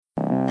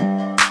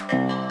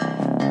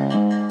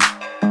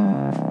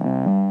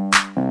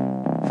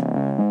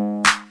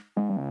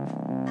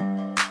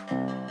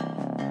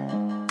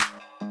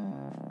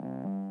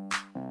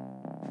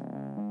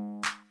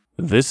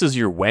This is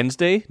your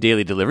Wednesday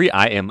daily delivery.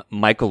 I am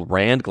Michael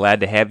Rand. Glad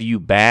to have you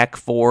back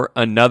for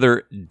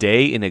another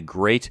day in a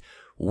great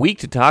week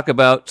to talk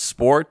about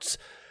sports.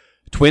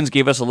 Twins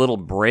gave us a little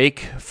break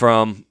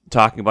from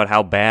talking about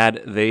how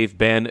bad they've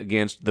been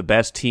against the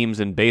best teams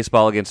in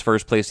baseball, against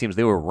first-place teams.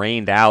 They were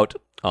rained out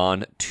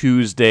on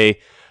Tuesday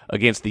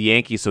against the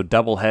Yankees, so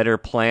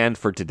doubleheader planned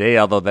for today,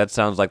 although that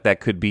sounds like that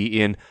could be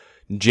in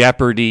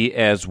jeopardy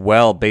as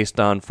well based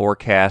on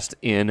forecast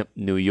in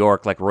New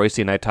York. Like Royce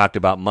and I talked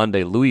about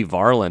Monday, Louis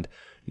Varland,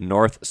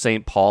 North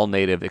St. Paul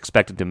native,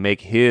 expected to make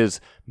his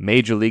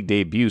major league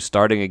debut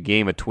starting a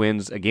game the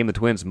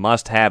Twins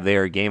must have. They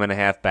are a game and a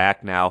half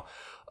back now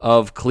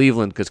of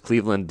Cleveland because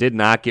Cleveland did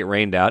not get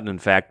rained out and in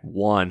fact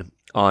won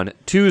on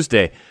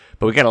Tuesday.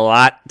 But we got a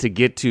lot to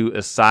get to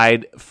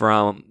aside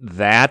from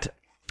that.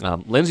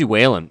 Lindsay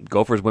Whalen,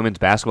 Gophers women's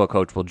basketball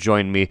coach, will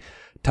join me.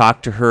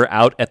 Talked to her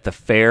out at the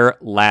fair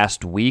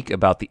last week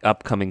about the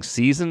upcoming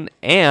season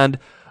and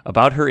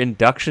about her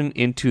induction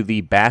into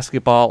the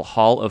Basketball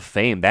Hall of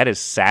Fame. That is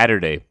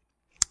Saturday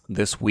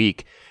this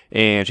week,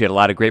 and she had a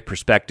lot of great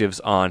perspectives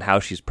on how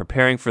she's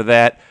preparing for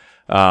that,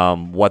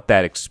 what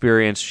that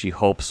experience she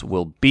hopes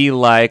will be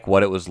like,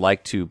 what it was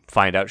like to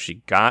find out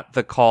she got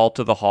the call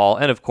to the Hall,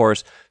 and of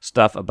course,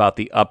 stuff about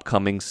the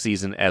upcoming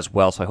season as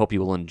well. So I hope you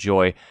will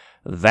enjoy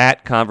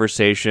that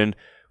conversation.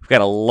 We've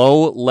got a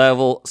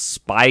low-level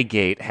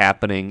Spygate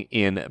happening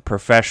in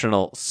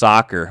professional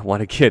soccer.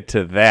 Want to get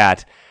to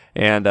that.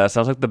 And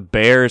sounds like the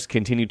Bears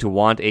continue to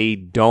want a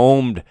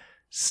domed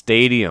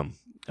stadium.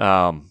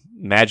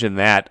 Imagine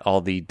that,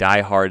 all the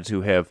diehards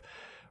who have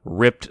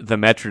ripped the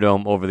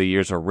Metrodome over the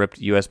years or ripped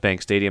US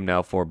Bank Stadium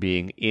now for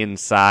being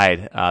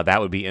inside. That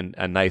would be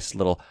a nice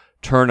little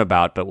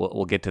turnabout, but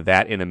we'll get to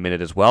that in a minute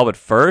as well. But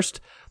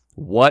first,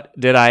 what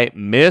did I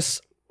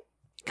miss?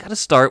 Got to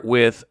start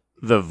with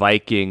the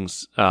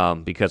Vikings,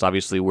 because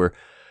obviously we're,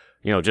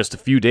 just a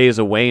few days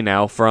away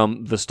now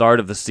from the start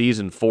of the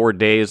season, 4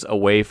 days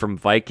away from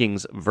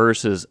Vikings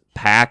versus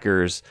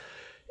Packers.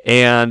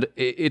 And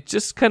it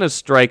just kind of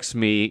strikes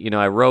me,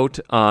 I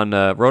wrote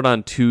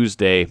on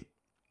Tuesday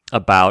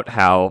about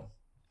how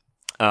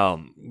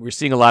we're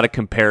seeing a lot of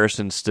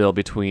comparisons still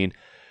between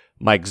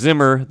the Mike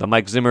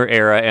Zimmer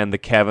era and the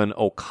Kevin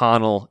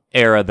O'Connell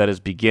era that is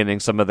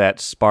beginning. Some of that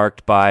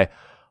sparked by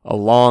a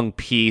long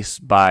piece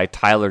by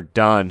Tyler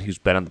Dunn, who's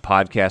been on the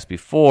podcast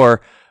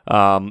before.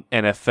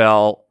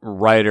 NFL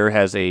writer,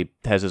 has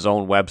his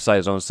own website,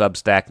 his own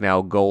Substack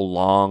now, Go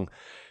Long.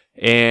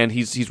 And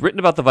he's written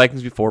about the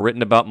Vikings before,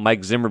 written about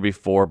Mike Zimmer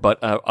before, but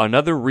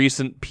another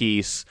recent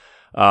piece,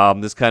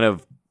 this kind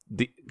of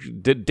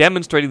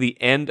demonstrating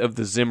the end of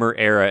the Zimmer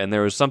era, and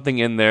there was something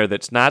in there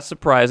that's not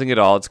surprising at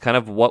all. It's kind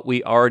of what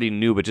we already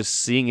knew, but just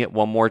seeing it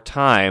one more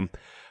time,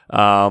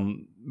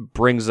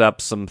 brings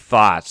up some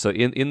thoughts. So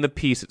in the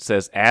piece it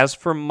says, as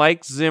for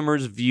Mike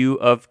Zimmer's view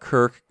of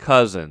Kirk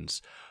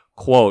Cousins,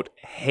 quote,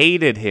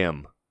 hated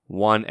him,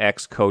 one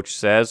ex-coach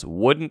says,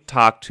 wouldn't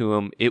talk to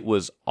him, it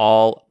was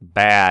all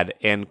bad,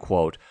 end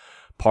quote.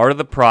 Part of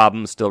the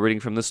problem, still reading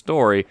from the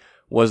story,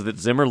 was that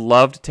Zimmer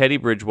loved Teddy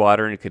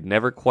Bridgewater and could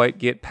never quite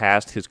get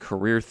past his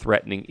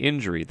career-threatening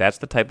injury. That's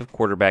the type of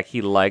quarterback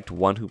he liked,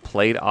 one who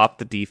played off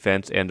the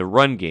defense and a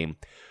run game.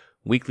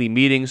 Weekly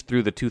meetings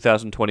through the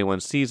 2021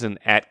 season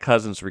at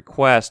Cousins'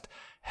 request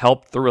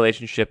helped the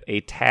relationship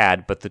a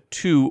tad, but the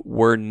two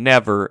were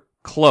never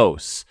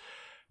close.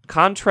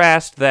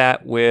 Contrast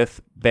that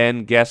with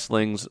Ben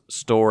Gessling's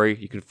story.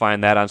 You can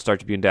find that on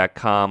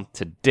StarTribune.com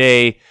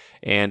today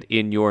and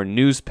in your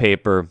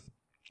newspaper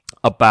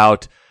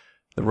about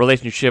the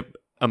relationship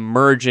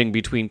emerging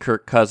between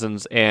Kirk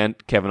Cousins and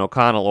Kevin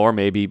O'Connell, or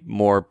maybe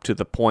more to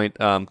the point,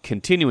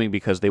 continuing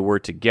because they were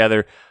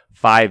together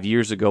 5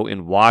 years ago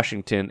in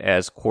Washington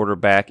as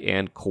quarterback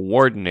and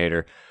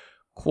coordinator.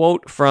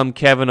 Quote from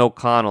Kevin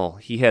O'Connell,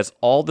 he has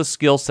all the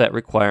skill set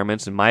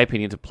requirements, in my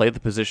opinion, to play the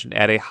position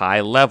at a high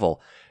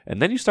level.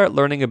 And then you start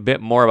learning a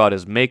bit more about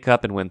his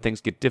makeup and when things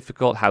get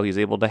difficult, how he's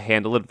able to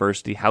handle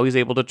adversity, how he's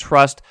able to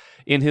trust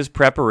in his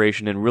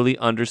preparation and really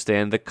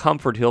understand the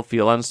comfort he'll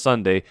feel on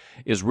Sunday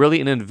is really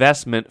an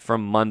investment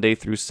from Monday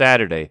through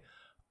Saturday.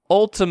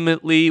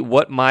 Ultimately,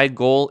 what my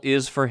goal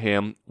is for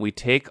him, we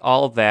take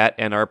all of that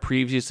and our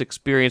previous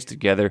experience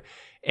together,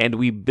 and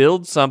we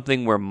build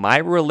something where my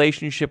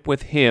relationship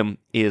with him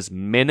is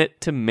minute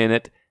to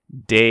minute,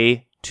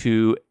 day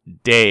to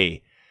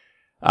day.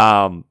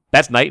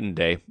 That's night and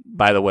day,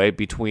 by the way,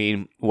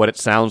 between what it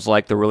sounds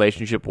like the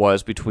relationship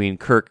was between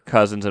Kirk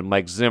Cousins and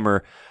Mike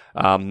Zimmer,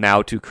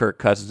 now to Kirk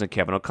Cousins and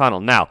Kevin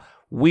O'Connell. Now,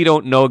 we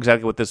don't know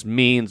exactly what this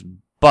means,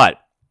 but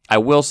I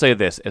will say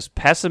this, as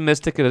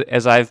pessimistic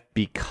as I've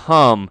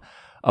become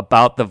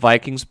about the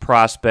Vikings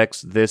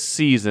prospects this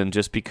season,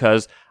 just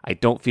because I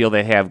don't feel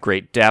they have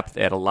great depth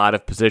at a lot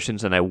of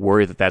positions, and I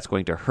worry that that's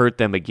going to hurt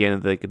them again.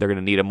 They're going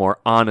to need a more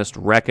honest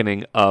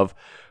reckoning of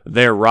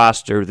their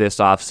roster this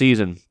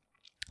offseason.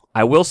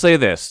 I will say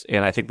this,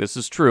 and I think this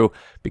is true,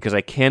 because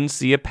I can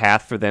see a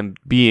path for them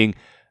being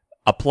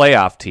a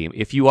playoff team.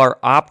 If you are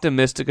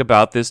optimistic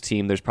about this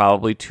team, there's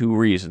probably two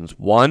reasons.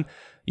 One,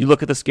 you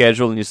look at the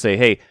schedule and you say,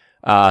 hey,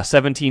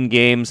 17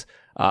 games,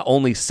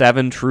 only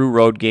 7 true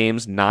road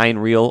games, 9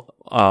 real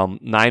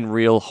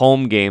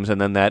home games,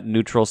 and then that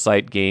neutral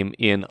site game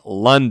in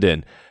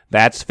London.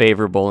 That's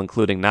favorable,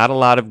 including not a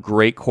lot of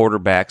great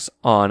quarterbacks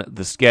on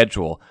the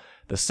schedule.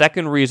 The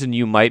second reason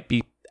you might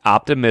be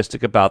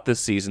optimistic about this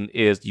season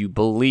is you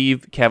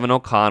believe Kevin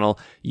O'Connell,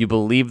 you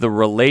believe the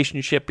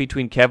relationship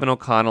between Kevin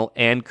O'Connell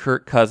and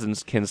Kirk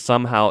Cousins can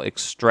somehow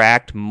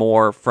extract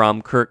more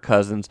from Kirk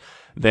Cousins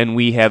than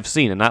we have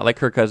seen. And not like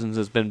Kirk Cousins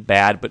has been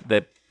bad, but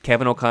that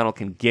Kevin O'Connell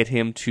can get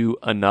him to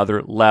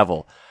another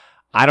level.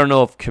 I don't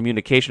know if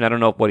communication, I don't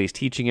know if what he's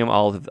teaching him,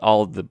 all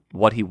of the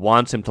what he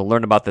wants him to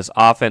learn about this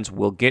offense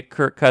will get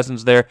Kirk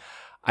Cousins there.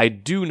 I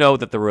do know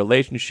that the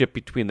relationship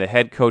between the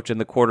head coach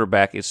and the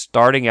quarterback is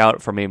starting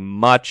out from a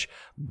much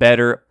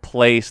better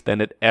place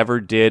than it ever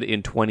did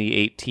in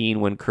 2018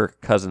 when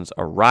Kirk Cousins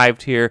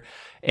arrived here.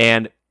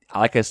 And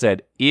like I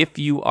said, if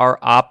you are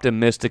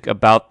optimistic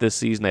about this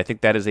season, I think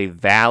that is a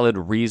valid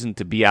reason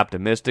to be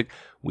optimistic.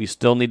 We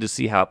still need to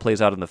see how it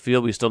plays out in the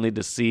field. We still need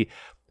to see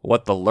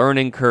what the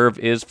learning curve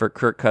is for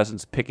Kirk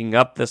Cousins picking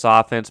up this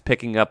offense,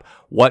 picking up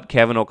what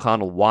Kevin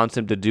O'Connell wants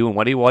him to do and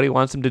what he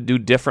wants him to do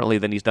differently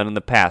than he's done in the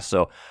past.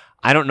 So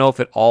I don't know if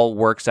it all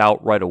works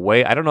out right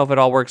away. I don't know if it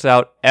all works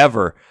out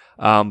ever,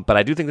 but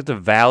I do think that's a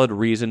valid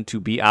reason to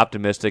be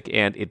optimistic,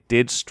 and it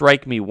did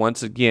strike me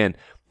once again,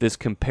 this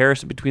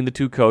comparison between the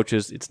two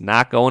coaches. It's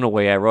not going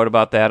away. I wrote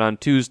about that on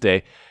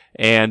Tuesday.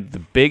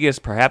 And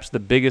perhaps the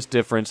biggest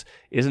difference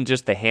isn't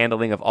just the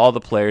handling of all the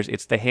players,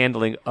 it's the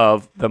handling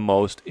of the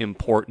most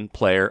important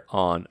player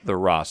on the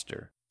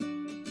roster.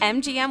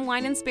 MGM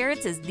Wine and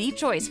Spirits is the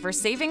choice for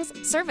savings,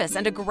 service,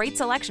 and a great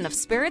selection of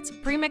spirits,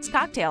 pre-mixed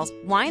cocktails,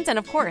 wines, and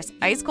of course,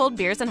 ice-cold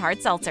beers and hard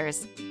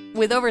seltzers.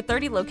 With over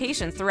 30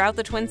 locations throughout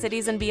the Twin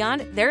Cities and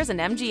beyond, there's an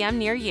MGM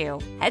near you.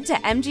 Head to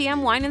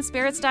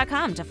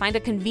MGMWineandSpirits.com to find a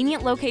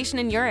convenient location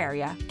in your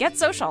area. Get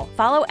social.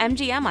 Follow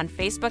MGM on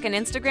Facebook and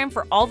Instagram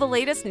for all the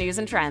latest news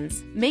and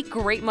trends. Make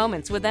great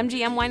moments with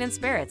MGM Wine and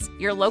Spirits,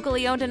 your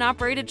locally owned and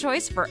operated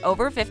choice for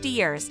over 50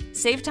 years.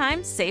 Save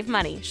time, save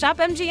money. Shop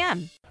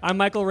MGM. I'm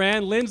Michael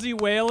Rand. Lindsay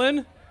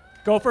Whalen,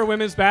 Gopher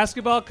women's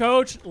basketball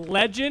coach,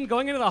 legend,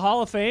 going into the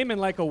Hall of Fame in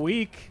like a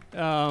week.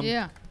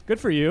 Yeah. Good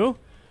for you.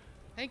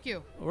 Thank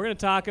you. We're going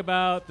to talk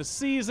about the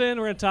season.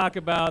 We're going to talk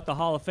about the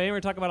Hall of Fame. We're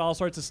going to talk about all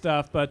sorts of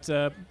stuff. But,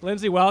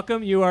 Lindsay,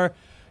 welcome. You are,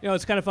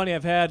 it's kind of funny.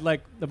 I've had,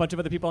 like, a bunch of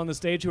other people on the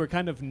stage who are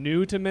kind of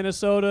new to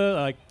Minnesota,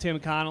 like Tim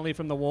Connolly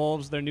from the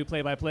Wolves, their new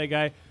play-by-play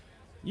guy.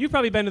 You've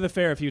probably been to the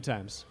fair a few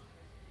times.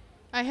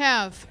 I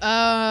have.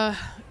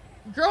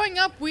 Growing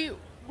up, we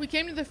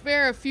came to the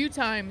fair a few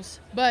times,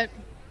 but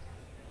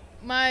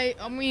I'm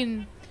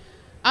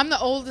the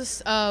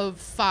oldest of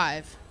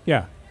 5.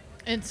 Yeah.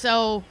 And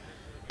so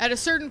at a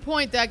certain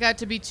point, that got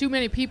to be too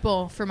many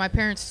people for my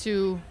parents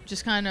to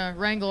just kind of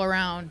wrangle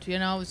around. It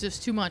was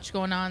just too much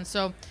going on.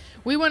 So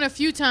we went a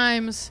few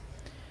times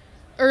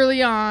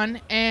early on,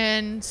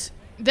 and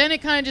then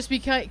it kind of just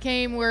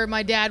became where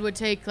my dad would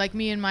take like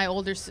me and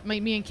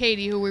me and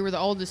Katie, who we were the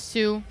oldest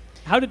two.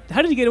 How did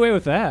you get away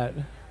with that?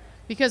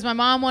 Because my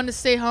mom wanted to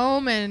stay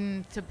home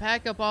and to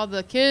pack up all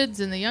the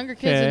kids and the younger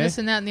kids and this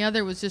and that and the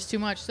other was just too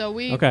much. So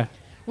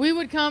we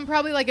would come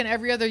probably like in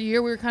every other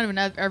year. We were kind of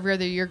an every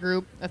other year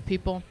group of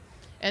people.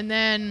 And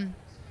then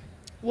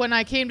when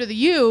I came to the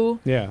U,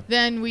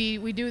 then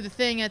we do the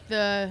thing at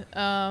the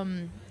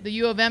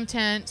U of M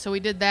tent. So we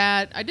did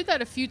that. I did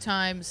that a few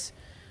times,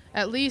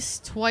 at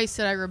least twice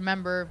that I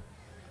remember.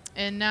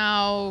 And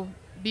now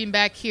being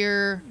back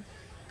here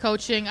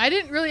coaching, I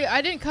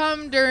didn't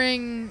come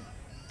during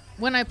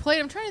when I played.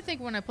 I'm trying to think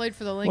when I played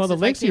for the Lynx. Well, the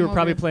Lynx you were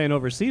probably playing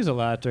overseas a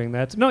lot during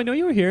that. No,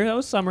 you were here. That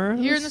was summer.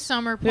 Here in the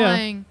summer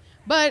playing. Yeah.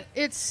 But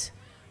it's,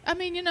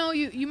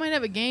 you might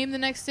have a game the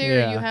next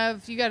day, or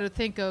you got to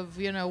think of,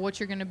 what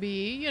you're going to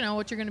be,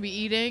 what you're going to be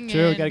eating,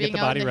 True, and gotta being get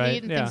the out body in the right.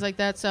 heat and things like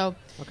that. So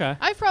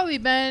I've probably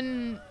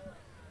been,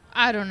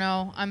 I don't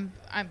know, I'm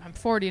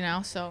 40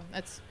 now, so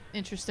that's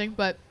interesting.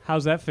 But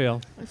how's that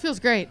feel? It feels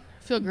great.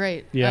 I feel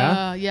great.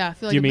 Yeah? Yeah, I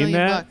feel like Do you $1 mean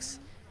million that? bucks.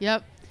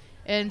 Yep.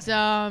 And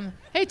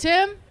hey,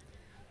 Tim.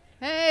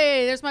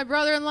 Hey, there's my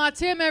brother-in-law,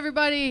 Tim,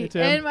 everybody. Hey,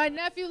 Tim. And my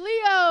nephew,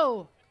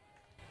 Leo.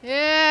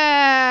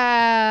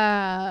 Yeah.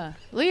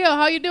 Leo,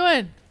 how you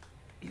doing?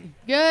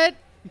 Good?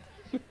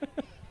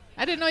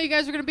 I didn't know you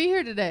guys were going to be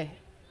here today.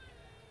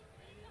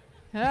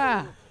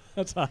 Yeah.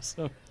 That's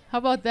awesome. How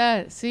about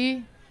that?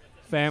 See?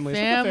 Family.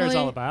 That's what the fair's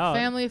all about.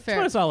 Family affair.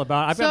 That's what it's all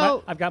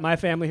about. I've got my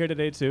family here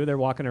today, too. They're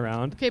walking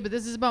around. Okay, but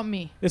this is about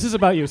me. This is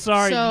about you.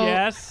 Sorry. So,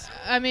 yes.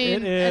 At the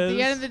it is.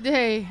 end of the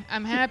day,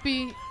 I'm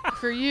happy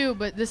for you,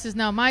 but this is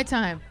now my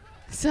time.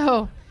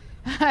 So,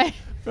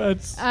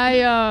 That's just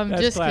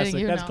classic.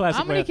 kidding. That's classic.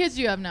 How many kids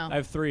do you have now? I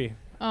have 3.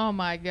 Oh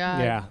my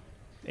God. Yeah.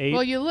 8.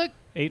 Well, you look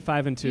 8,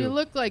 5, and 2. You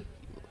look like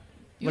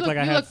you Look look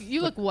like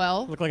you look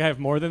well. Look like I have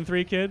more than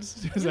 3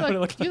 kids. Is that what it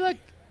looks like? You look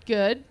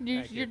good.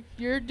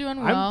 You're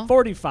doing well. I'm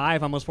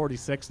 45, almost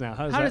 46 now.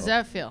 How does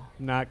that feel?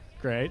 Not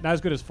great. Not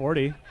as good as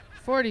 40.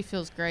 40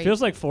 feels great.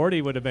 Feels like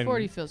 40 would have been.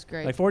 40 feels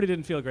great. Like 40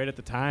 didn't feel great at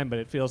the time, but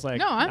it feels like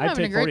no, I'm I'd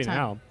having take a great 40 time.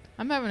 now.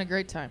 I'm having a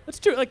great time. That's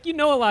true. Like, you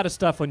know a lot of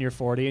stuff when you're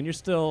 40, and you're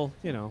still,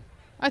 you know.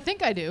 I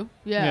think I do.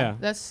 Yeah.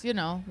 That's, you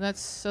know,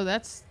 that's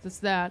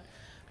that.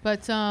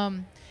 But,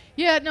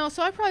 yeah, no,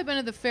 so I've probably been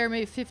to the fair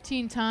maybe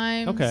 15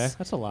 times. Okay,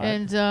 that's a lot.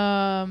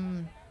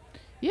 And,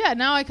 yeah,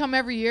 now I come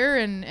every year,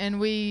 and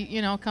we,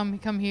 you know,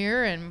 come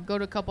here and go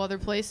to a couple other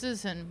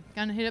places and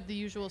kind of hit up the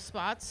usual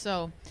spots.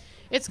 So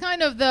it's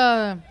kind of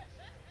the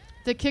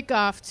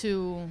kickoff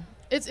to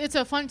it's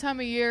a fun time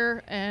of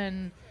year,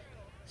 and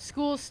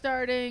school's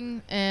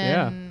starting,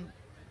 and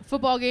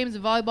football games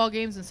and volleyball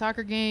games and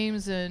soccer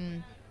games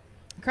and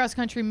cross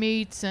country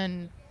meets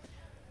and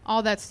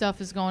all that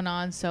stuff is going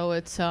on. So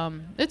it's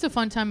a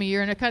fun time of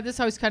year, and this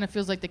always kind of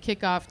feels like the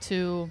kickoff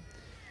to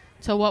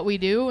what we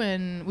do.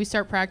 And we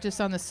start practice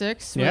on the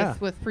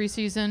 6th with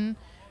preseason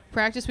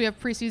practice. We have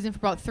preseason for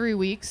about 3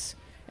 weeks,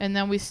 and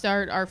then we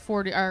start our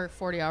 20 hour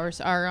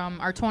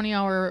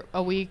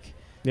a week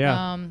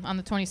on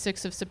the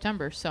 26th of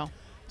September. So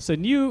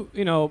you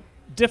know,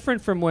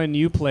 different from when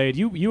you played,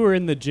 you were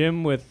in the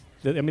gym with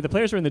the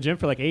players were in the gym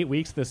for like 8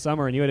 weeks this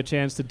summer, and you had a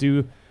chance to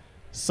do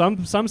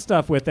some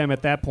stuff with them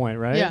at that point,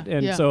 right? Yeah.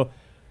 And so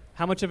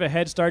how much of a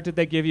head start did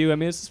they give you? I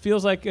mean, this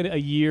feels like a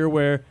year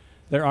where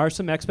there are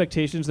some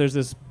expectations. There's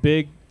this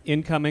big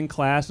incoming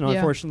class, and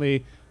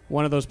unfortunately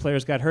one of those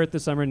players got hurt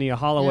this summer, Nia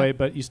Holloway,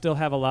 but you still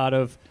have a lot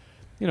of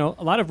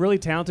really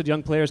talented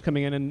young players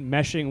coming in and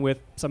meshing with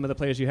some of the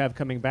players you have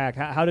coming back.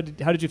 How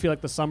did you feel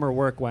like the summer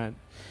work went?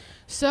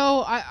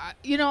 So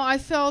I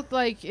felt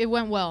like it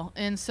went well,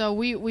 and so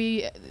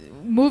we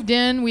moved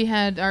in. We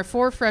had our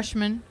 4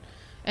 freshmen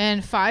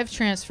and 5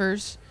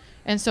 transfers,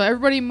 and so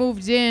everybody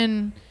moved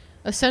in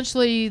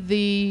essentially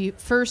the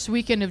first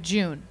weekend of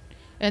June,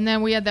 and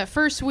then we had that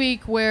first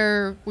week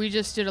where we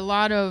just did a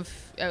lot of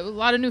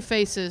new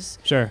faces.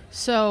 Sure.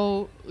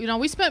 So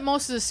we spent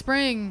most of the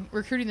spring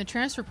recruiting the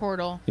transfer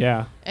portal.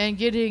 Yeah. And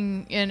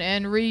getting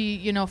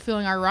and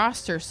filling our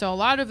roster. So a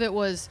lot of it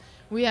was.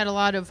 We had a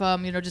lot of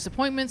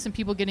disappointments and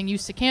people getting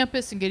used to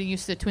campus and getting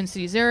used to the Twin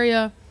Cities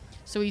area.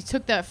 So we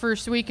took that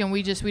first week and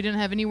we didn't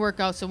have any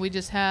workouts, so we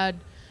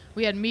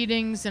had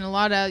meetings and a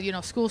lot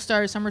of school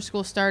started, summer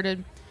school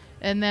started,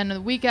 and then the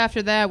week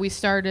after that we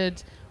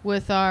started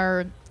with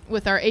our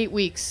 8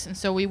 weeks, and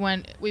so we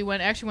went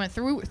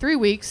through 3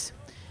 weeks.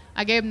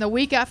 I gave them the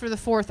week after the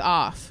 4th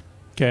off.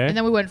 Okay. And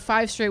then we went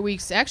 5 straight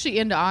weeks, actually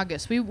into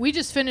August. We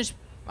just finished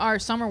our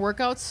summer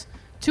workouts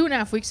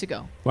 2.5 weeks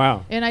ago.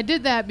 Wow. And I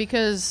did that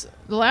because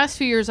the last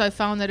few years I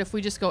found that if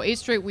we just go 8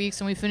 straight weeks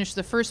and we finish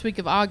the first week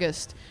of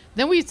August,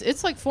 then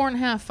it's like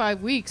 4.5,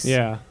 5 weeks.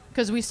 Yeah.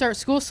 Because we start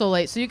school so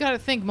late. So you got to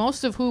think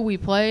most of who we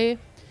play,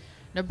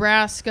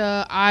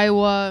 Nebraska,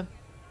 Iowa,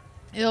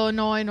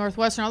 Illinois,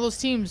 Northwestern, all those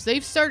teams,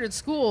 they've started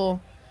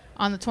school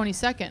on the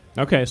 22nd.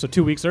 Okay, so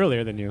 2 weeks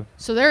earlier than you.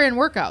 So they're in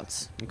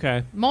workouts.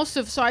 Okay.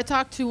 So I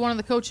talked to one of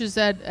the coaches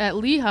at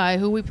Lehigh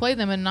who we played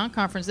them in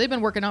non-conference. They've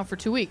been working out for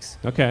 2 weeks.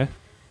 Okay.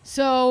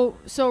 So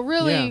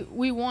really,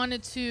 we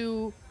wanted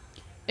to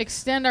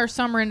extend our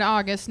summer into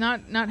August,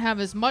 not have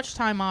as much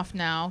time off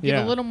now, give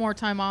a little more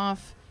time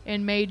off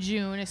in May,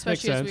 June,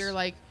 especially as we were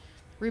like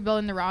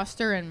rebuilding the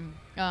roster. And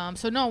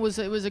it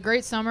was a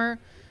great summer.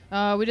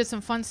 We did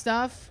some fun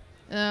stuff.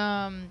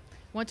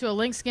 Went to a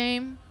Lynx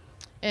game,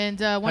 and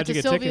went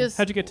to Sylvia's.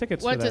 How'd you get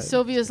tickets? Went to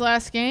Sylvia's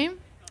last game.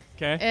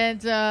 Okay.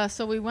 And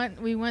so we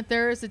went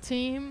there as a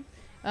team.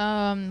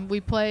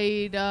 We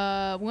played.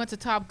 We went to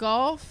Top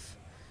Golf.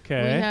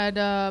 Okay. We had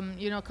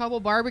a couple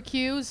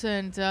barbecues,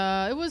 and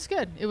it was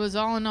good. It was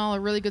all in all a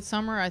really good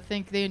summer. I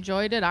think they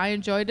enjoyed it. I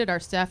enjoyed it. Our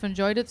staff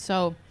enjoyed it.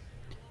 So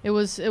it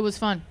was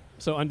fun.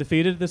 So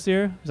undefeated this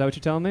year? Is that what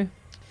you're telling me?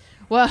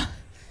 Well,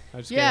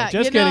 just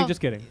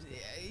kidding.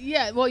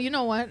 Yeah. Well, you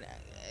know what?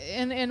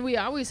 And we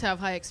always have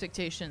high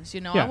expectations.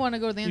 I want to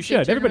go to the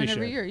NCAA tournament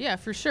every year. Yeah,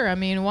 for sure. I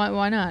mean,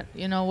 why not?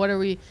 What are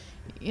we?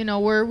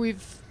 Where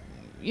we've,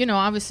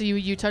 obviously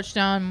you touched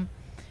on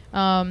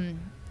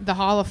the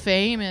Hall of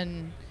Fame,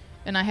 and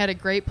I had a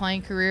great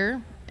playing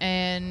career,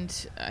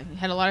 and I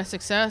had a lot of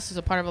success. Was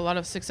a part of a lot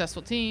of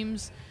successful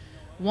teams,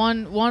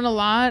 won a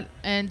lot,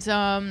 and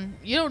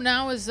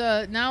now is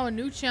now a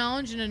new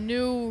challenge and a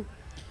new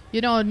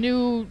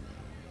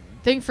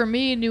thing for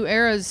me. New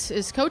era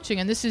is coaching,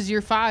 and this is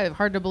year 5.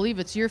 Hard to believe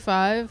it's year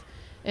 5,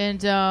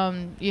 and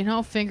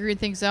figuring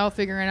things out,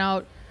 figuring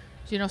out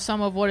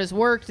some of what has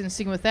worked and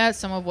seeing with that,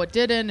 some of what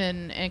didn't,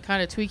 and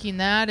kind of tweaking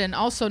that, and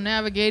also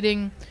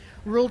navigating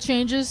rule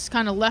changes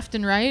kind of left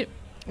and right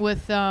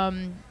with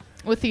the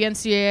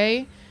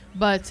NCAA,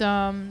 but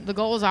the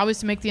goal is always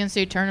to make the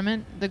NCAA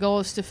tournament. The goal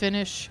is to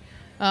finish,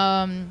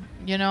 top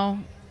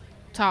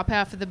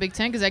half of the Big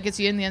Ten, because that gets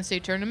you in the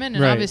NCAA tournament,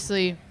 and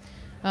obviously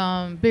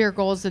bigger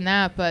goals than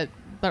that. But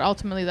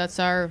ultimately, that's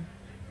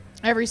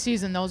every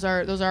season. Those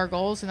are our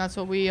goals, and that's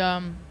what we're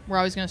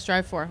always going to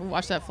strive for.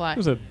 Watch that fly.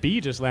 There's a bee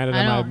just landed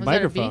on my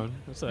microphone.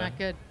 That's not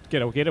good.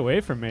 Get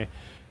away from me.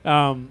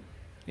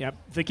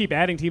 If they keep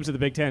adding teams to the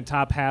Big Ten,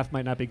 top half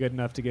might not be good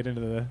enough to get into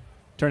the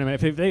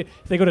tournament if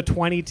they go to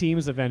 20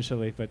 teams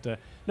eventually. But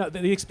no,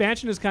 the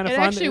expansion is kind of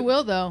fun. It actually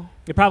will, though.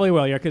 It probably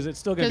will, yeah, because it's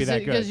still going to be that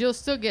good. Because you'll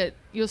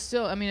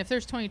still. I mean, if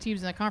there's 20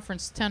 teams in the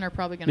conference, 10 are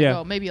probably going to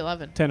go, maybe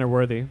 11. 10 are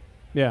worthy,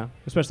 yeah,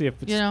 especially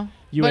if it's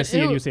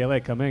USC and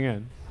UCLA coming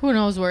in. Who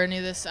knows where any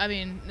of this? I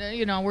mean,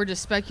 we're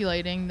just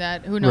speculating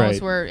that who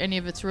knows where any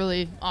of it's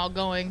really all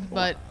going.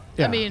 But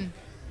I mean,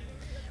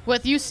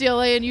 with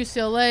UCLA and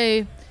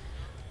UCLA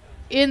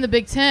in the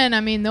Big Ten,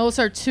 I mean, those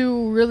are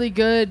two really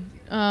good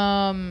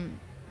basketball.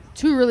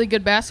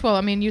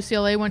 I mean,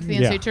 UCLA went to the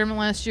NCAA tournament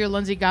last year.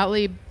 Lindsey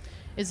Gottlieb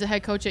is the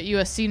head coach at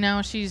USC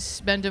now.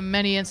 She's been to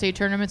many NCAA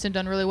tournaments and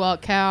done really well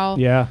at Cal.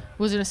 Yeah,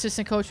 was an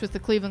assistant coach with the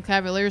Cleveland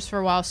Cavaliers for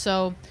a while.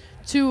 So,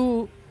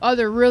 two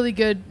other really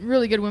good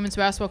women's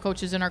basketball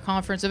coaches in our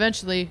conference.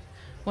 Eventually,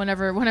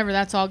 whenever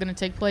that's all going to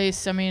take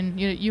place. I mean,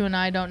 you and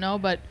I don't know,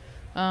 but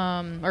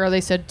or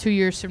they said 2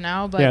 years from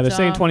now. But they're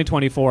saying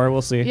 2024.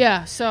 We'll see.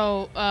 Yeah,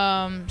 so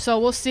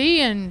we'll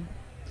see,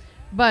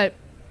 but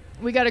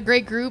we got a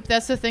great group.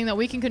 That's the thing that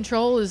we can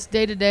control is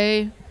day to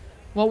day,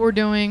 what we're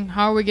doing,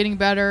 how are we getting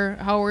better,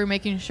 how are we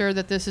making sure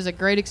that this is a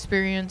great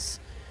experience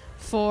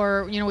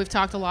for, we've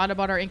talked a lot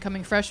about our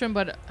incoming freshmen,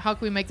 but how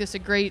can we make this a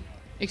great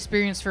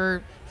experience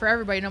for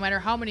everybody, no matter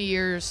how many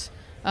years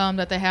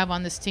that they have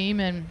on this team,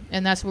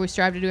 and that's what we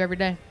strive to do every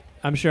day.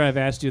 I'm sure I've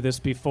asked you this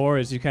before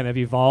as you kind of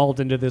evolved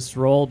into this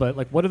role, but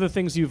like, what are the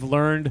things you've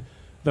learned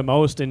the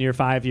most in your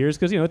 5 years?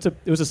 Because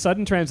it was a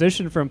sudden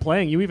transition from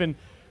playing. You even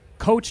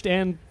coached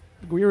and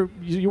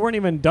you weren't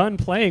even done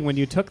playing when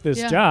you took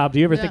this job. Do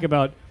you ever think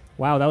about,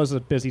 wow, that was a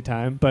busy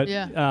time? But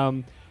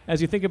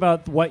as you think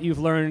about what you've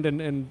learned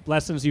and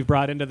lessons you've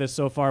brought into this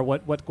so far,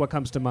 what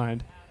comes to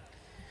mind?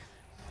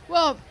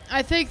 Well,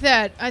 I think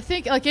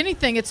like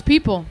anything, it's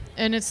people,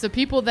 and it's the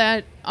people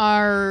that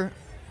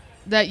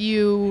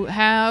you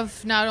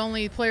have, not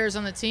only players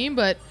on the team,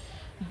 but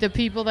the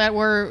people that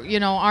were,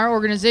 our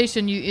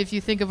organization. If you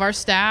think of our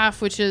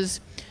staff, which is,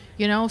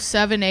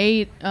 7,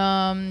 8,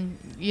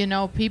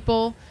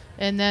 people.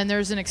 And then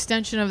there's an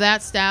extension of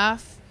that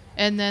staff,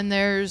 and then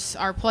there's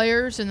our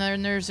players, and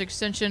then there's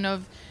extension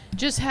of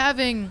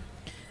having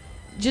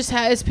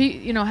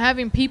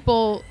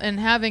people and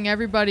having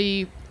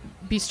everybody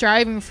be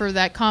striving for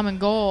that common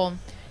goal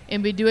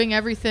and be doing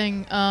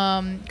everything.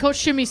 Coach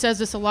Shimmy says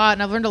this a lot,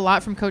 and I've learned a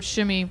lot from Coach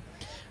Shimmy,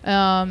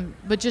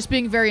 but just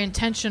being very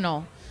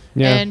intentional.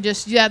 Yeah. And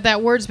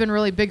that word's been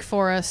really big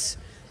for us.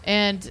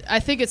 And I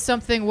think it's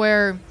something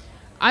where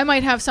I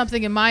might have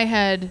something in my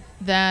head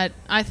that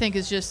I think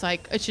is just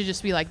like, it should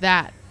just be like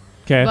that.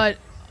 Okay. But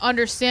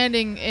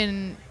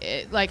understanding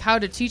like how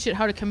to teach it,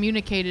 how to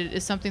communicate it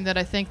is something that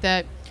I think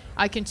that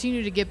I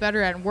continue to get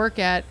better at and work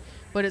at.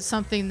 But it's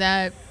something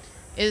that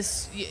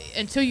is,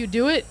 until you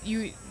do it,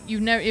 you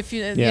never, if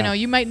you,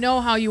 you might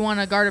know how you want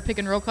to guard a pick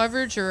and roll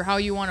coverage or how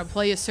you want to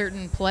play a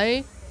certain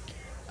play.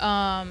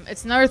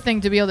 It's another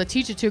thing to be able to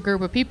teach it to a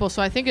group of people.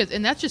 So I think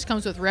and that just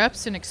comes with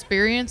reps and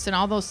experience and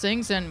all those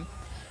things and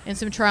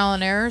some trial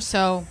and error.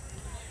 So,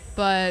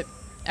 but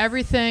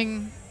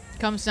everything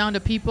comes down to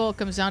people. It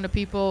comes down to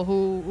people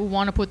who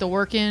want to put the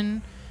work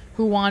in,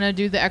 who want to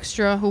do the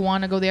extra, who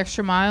want to go the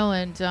extra mile.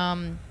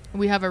 And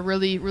we have a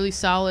really, really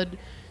solid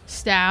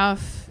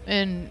staff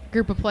and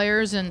group of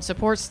players and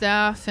support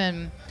staff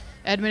and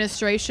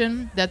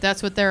administration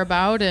that's what they're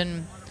about.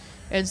 And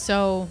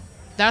so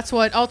that's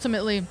what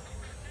ultimately,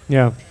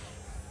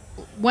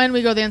 when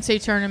we go to the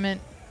NCAA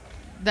tournament,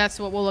 that's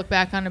what we'll look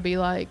back on and be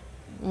like,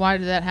 why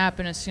did that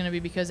happen? It's going to be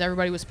because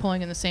everybody was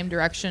pulling in the same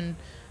direction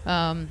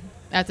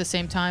at the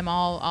same time,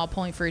 all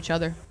pulling for each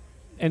other.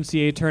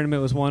 NCAA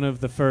tournament was one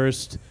of the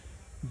first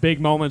big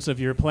moments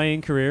of your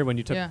playing career when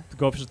you took the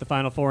Gophers to the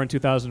Final Four in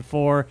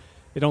 2004.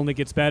 It only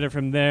gets better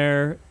from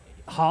there.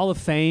 Hall of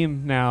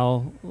Fame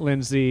now,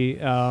 Lindsey.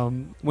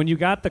 When you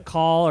got the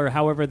call or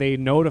however they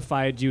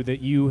notified you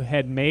that you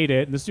had made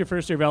it, and this is your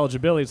first year of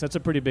eligibility, so that's a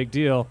pretty big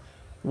deal.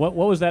 What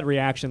was that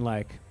reaction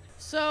like?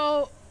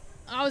 So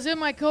I was in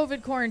my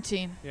COVID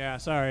quarantine. Yeah,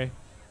 sorry.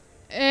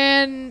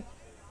 And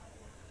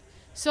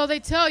so they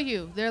tell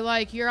you, they're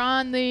like, you're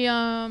on the,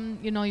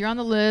 you're on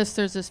the list.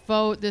 There's this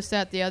vote, this,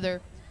 that, the other.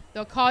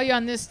 They'll call you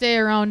on this day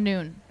around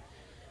noon.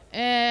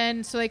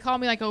 And so they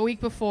called me like a week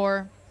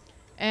before.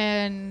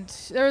 And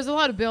there was a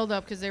lot of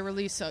build-up because they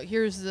released, so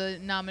here's the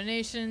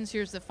nominations,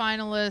 here's the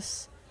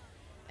finalists.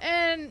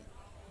 And,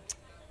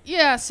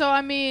 yeah, so,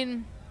 I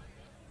mean,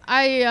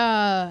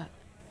 I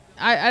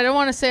don't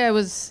want to say I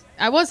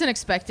wasn't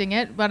expecting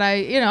it, but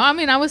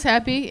I was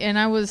happy, and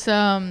I was,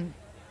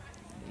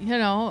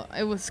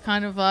 it was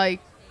kind of like,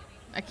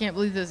 I can't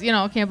believe this,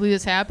 I can't believe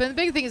this happened. The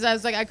big thing is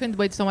I couldn't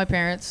wait to tell my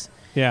parents.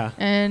 Yeah.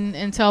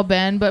 And tell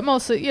Ben, but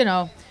mostly,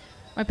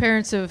 my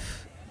parents have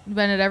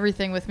been at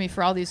everything with me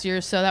for all these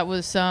years, so that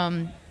was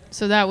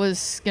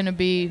going to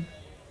be,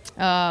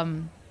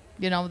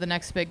 the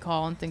next big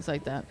call and things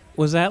like that.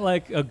 Was that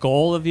like a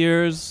goal of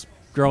yours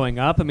growing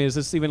up? I mean, is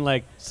this even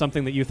like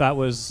something that you thought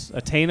was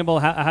attainable?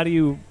 How do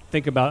you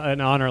think about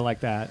an honor like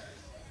that?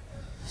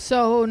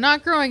 So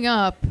not growing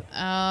up,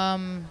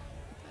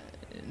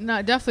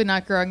 definitely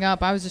not growing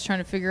up. I was just trying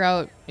to figure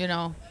out,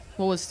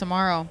 what was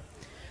tomorrow.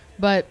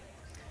 But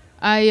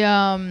I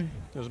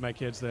those are my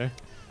kids there.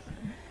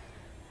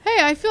 Hey,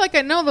 I feel like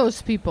I know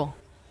those people.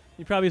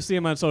 You probably see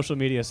them on social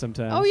media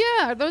sometimes. Oh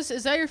yeah,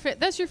 is that your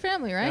that's your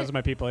family, right? Those are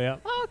my people, yeah.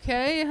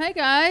 Okay, hey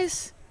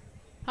guys,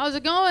 how's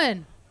it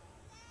going?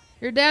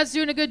 Your dad's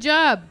doing a good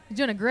job. He's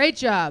doing a great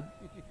job.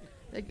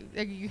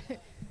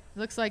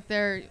 Looks like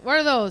they're. What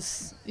are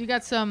those? You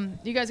guys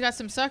got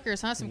some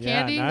suckers, huh? Some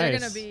candy. Nice. They're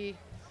gonna be.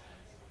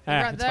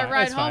 That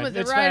ride home is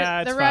the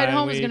ride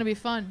home is gonna be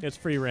fun. It's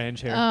free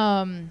range here.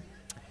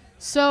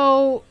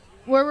 So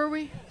where were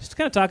we? Just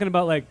kind of talking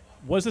about like,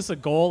 was this a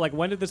goal? Like,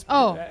 when did this?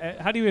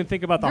 How do you even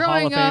think about the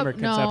Hall of Fame or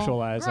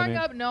conceptualize? Growing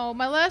up, no.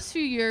 My last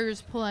few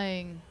years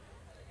playing,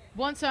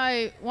 once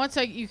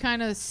you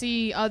kind of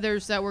see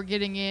others that were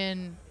getting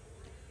in,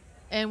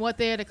 and what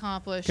they had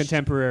accomplished.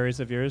 Contemporaries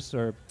of yours,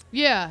 or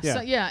yeah.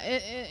 So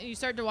you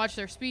start to watch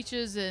their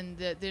speeches and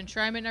the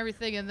enshrinement and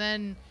everything, and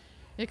then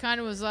it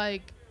kind of was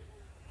like,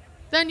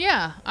 then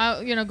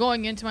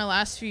going into my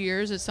last few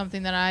years, it's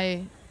something that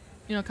I,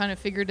 kind of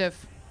figured to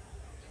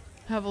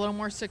have a little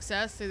more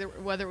success,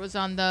 whether it was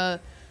on the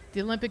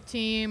Olympic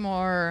team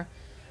or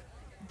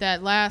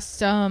that last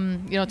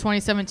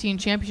 2017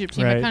 championship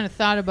team. Right. I kind of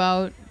thought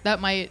about that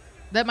might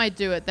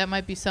do it. That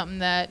might be something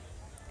that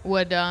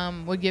would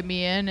get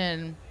me in,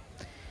 and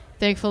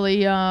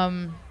thankfully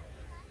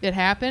it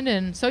happened.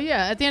 And so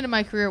at the end of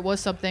my career, it was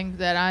something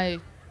that I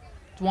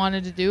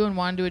wanted to do and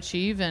wanted to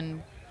achieve,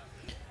 and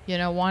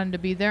wanted to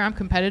be there. I'm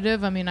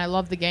competitive. I mean, I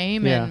love the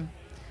game, and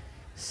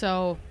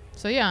so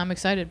I'm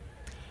excited.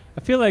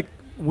 I feel like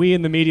we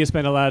in the media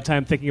spend a lot of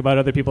time thinking about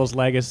other people's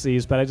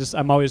legacies, but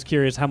I'm always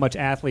curious how much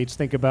athletes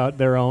think about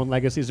their own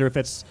legacies, or if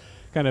it's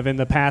kind of in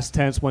the past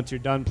tense once you're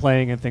done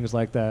playing and things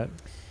like that.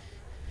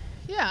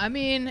 Yeah, I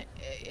mean,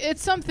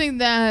 it's something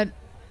that,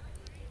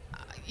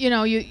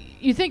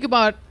 you think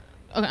about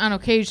on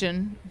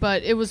occasion,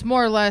 but it was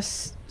more or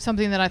less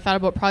something that I thought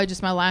about probably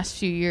just my last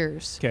few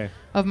years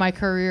of my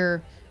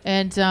career,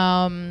 and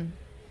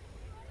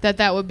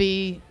that would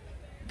be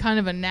kind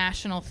of a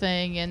national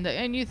thing.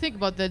 And you think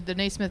about the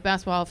Naismith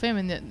Basketball Hall of Fame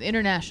and the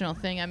international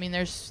thing. I mean,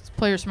 there's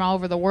players from all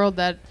over the world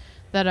that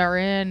are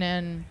in,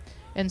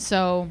 and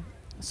so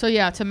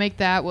to make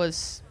that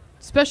was,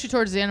 especially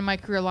towards the end of my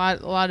career, a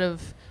lot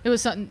of. It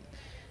was something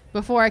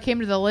before I came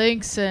to the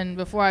Lynx and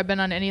before I've been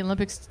on any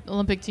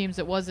Olympic teams.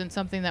 It wasn't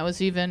something that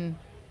was even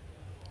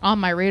on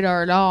my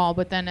radar at all.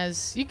 But then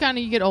as you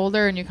get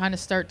older and you kind of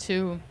start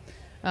to,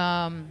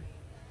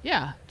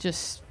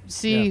 just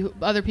see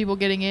other people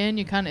getting in,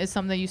 it's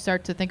something that you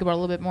start to think about a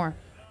little bit more.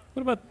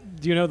 What about?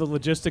 Do you know the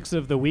logistics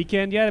of the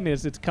weekend yet? I mean,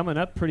 it's coming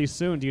up pretty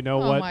soon. Do you know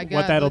what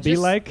that'll be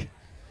like?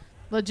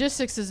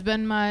 Logistics has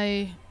been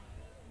my.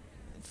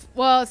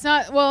 Well, it's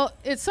not. Well,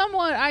 it's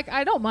somewhat.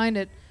 I don't mind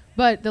it.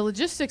 But the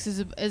logistics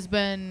has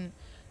been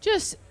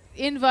just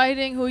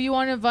inviting who you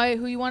want to invite,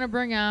 who you want to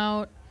bring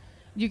out.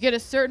 You get a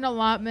certain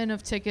allotment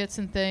of tickets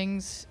and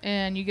things,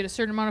 and you get a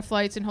certain amount of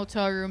flights and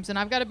hotel rooms. And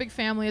I've got a big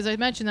family, as I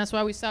mentioned. That's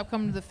why we stopped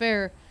coming to the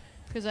fair,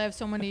 because I have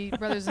so many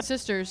brothers and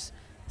sisters.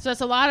 So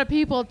that's a lot of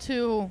people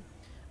to.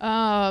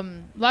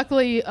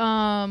 Luckily,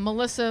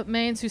 Melissa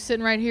Maines, who's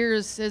sitting right here,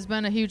 has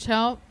been a huge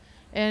help.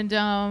 And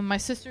my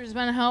sister's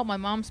been a help. My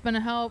mom's been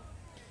a help.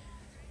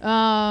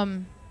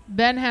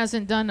 Ben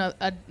hasn't done no,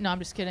 I'm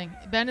just kidding.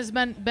 Ben has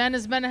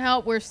been a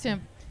help. Where's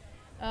Tim?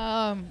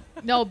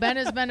 No, Ben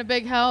has been a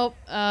big help.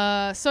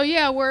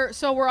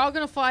 We're all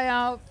gonna fly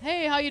out.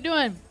 Hey, how you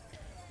doing?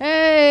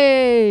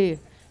 Hey.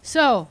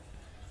 So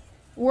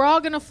we're all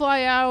gonna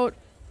fly out.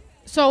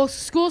 So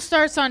school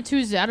starts on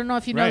Tuesday. I don't know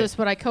if you know this,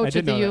 but I coach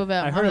at the U of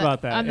M. I heard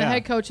about that. I'm the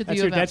head coach at the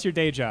U of M. That's your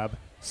day job.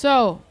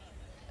 So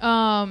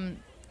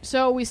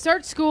we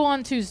start school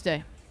on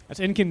Tuesday. That's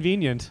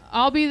inconvenient.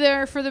 I'll be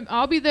there.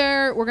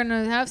 We're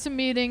gonna have some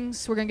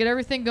meetings. We're gonna get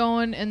everything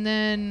going, and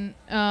then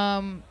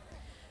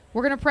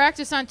we're gonna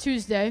practice on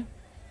Tuesday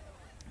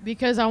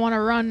because I want to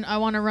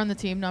run the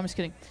team. No, I'm just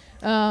kidding.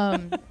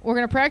 We're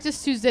gonna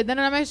practice Tuesday. Then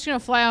I'm actually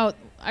gonna fly out.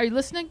 Are you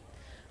listening?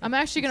 I'm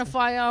actually gonna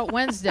fly out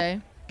Wednesday.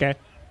 Okay.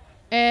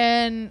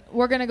 And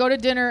we're gonna go to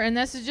dinner, and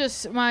this is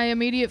just my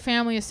immediate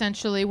family.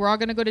 Essentially, we're all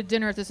gonna go to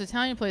dinner at this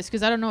Italian place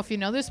because I don't know if you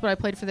know this, but I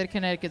played for the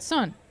Connecticut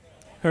Sun.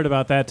 Heard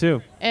about that,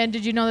 too. And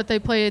did you know that they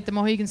play at the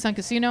Mohegan Sun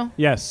Casino?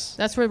 Yes.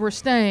 That's where we're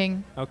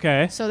staying.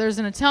 Okay. So there's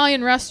an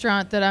Italian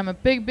restaurant that I'm a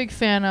big, big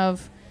fan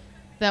of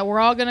that we're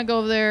all going to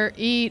go there,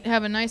 eat,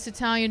 have a nice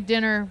Italian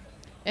dinner.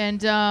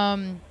 And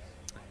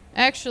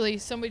actually,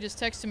 somebody just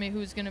texted me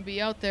who's going to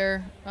be out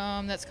there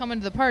that's coming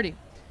to the party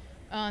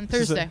on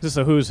Thursday. Is this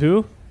a who's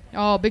who?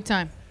 Oh, big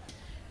time.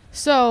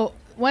 So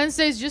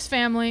Wednesday's just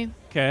family.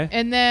 Okay.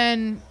 And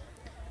then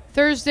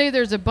Thursday,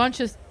 there's a bunch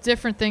of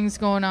different things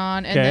going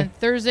on, and then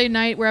Thursday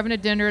night we're having a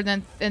dinner.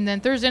 And then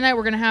Thursday night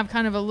we're gonna have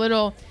kind of a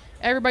little,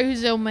 everybody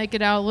who's able to make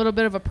it out, a little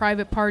bit of a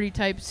private party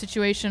type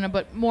situation,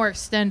 but more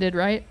extended,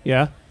 right?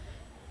 Yeah.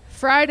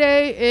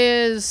 Friday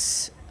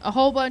is a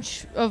whole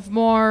bunch of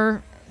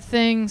more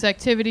things,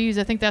 activities.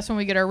 I think that's when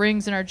we get our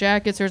rings and our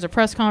jackets. There's a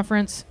press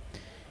conference.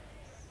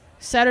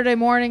 Saturday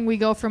morning we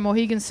go from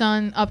Mohegan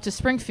Sun up to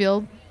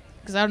Springfield,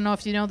 because I don't know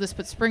if you know this,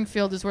 but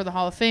Springfield is where the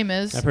Hall of Fame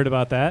is. I've heard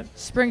about that.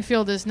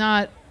 Springfield is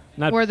not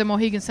where the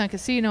Mohegan Sun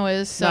Casino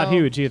is. So not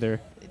huge either.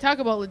 Talk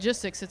about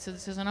logistics.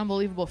 It's an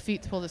unbelievable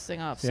feat to pull this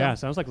thing off. So. Yeah,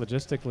 sounds like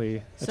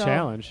logistically a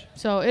challenge.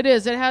 So it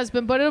is. It has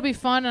been, but it'll be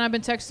fun. And I've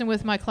been texting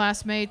with my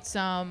classmates,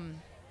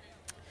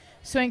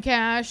 Swing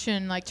Cash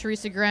and like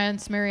Teresa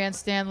Grants, Marianne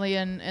Stanley,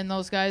 and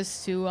those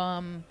guys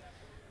to.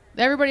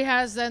 Everybody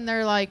has then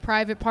their like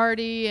private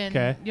party and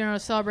to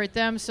celebrate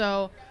them.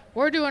 So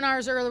we're doing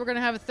ours early. We're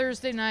gonna have a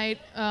Thursday night,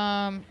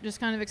 just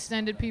kind of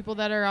extended people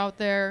that are out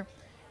there,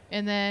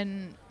 and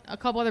then a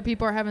couple other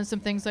people are having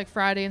some things like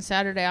Friday and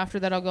Saturday after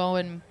that. I'll go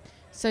and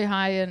say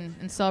hi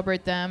and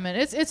celebrate them. And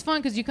it's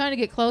fun because you kind of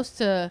get close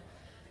to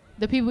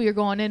the people you're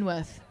going in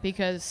with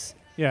because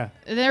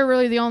they're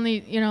really the only,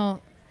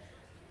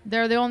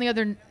 they're the only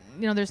other,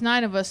 there's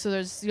 9 of us. So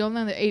there's the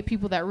only other 8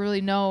 people that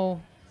really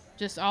know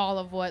just all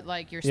of what,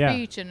 like your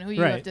speech and who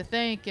you have to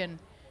thank and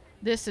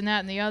this and that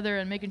and the other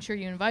and making sure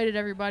you invited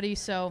everybody.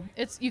 So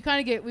we've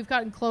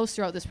gotten close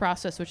throughout this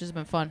process, which has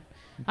been fun.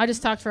 I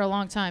just talked for a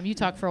long time. You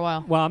talked for a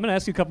while. Well, I'm going to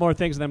ask you a couple more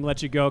things and then I'm going to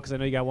let you go because I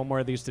know you got one more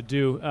of these to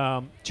do.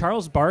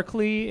 Charles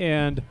Barkley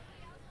and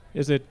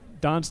is it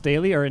Dawn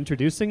Staley are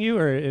introducing you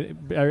or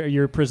are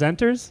your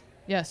presenters?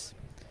 Yes.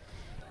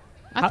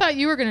 I thought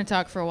you were going to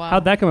talk for a while.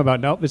 How'd that come about?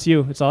 Nope, it's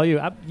you. It's all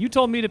you. You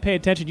told me to pay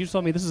attention. You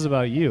told me this is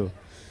about you.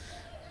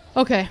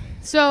 Okay.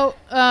 So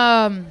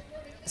Dawn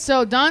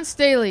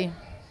Staley,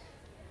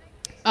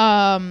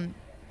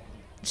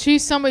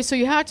 she's somebody, so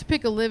you have to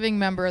pick a living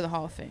member of the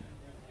Hall of Fame.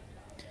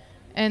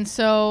 And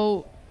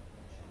so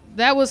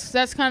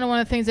that's kind of one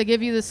of the things. They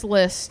give you this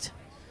list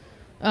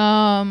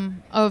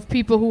of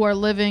people who are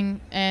living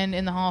and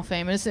in the Hall of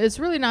Fame. And it's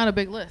really not a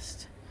big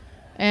list.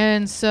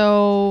 And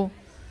so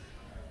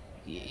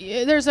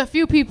there's a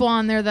few people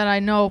on there that I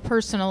know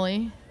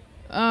personally.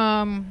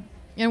 And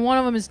one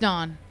of them is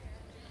Dawn.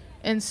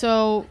 And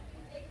so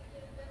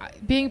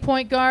being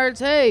point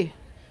guards,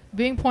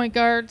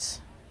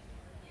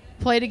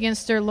 played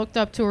against her, looked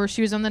up to her.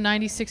 She was on the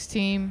 96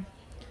 team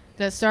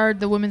that started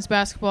the women's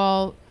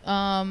basketball,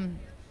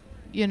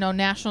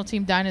 national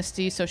team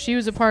dynasty. So she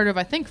was a part of,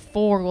 I think,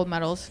 4 gold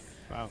medals.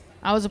 Wow.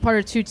 I was a part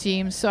of 2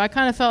 teams. So I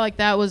kind of felt like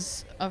that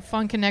was a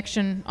fun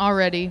connection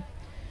already.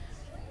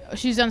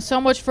 She's done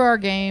so much for our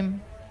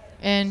game,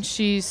 and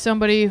she's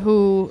somebody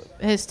who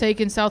has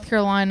taken South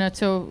Carolina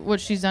to what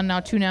she's done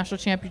now, 2 national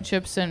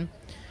championships. And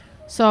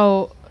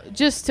so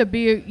just to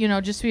be,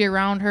 just be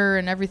around her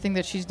and everything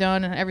that she's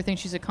done and everything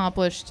she's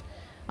accomplished,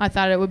 I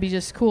thought it would be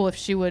just cool if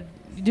she would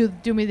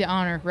do me the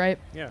honor, right?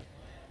 Yeah.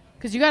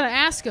 Because you got to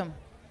ask them,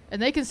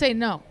 and they can say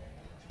no.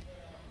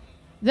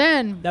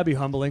 Then that'd be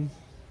humbling.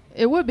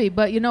 It would be,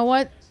 but you know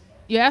what?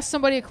 You ask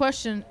somebody a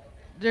question,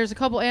 there's a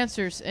couple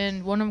answers,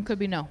 and one of them could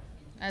be no.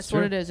 That's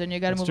what it is, and you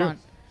got to move on.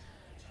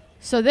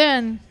 So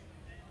then,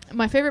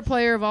 my favorite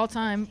player of all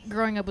time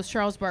growing up was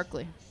Charles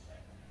Barkley,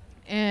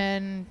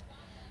 and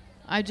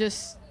I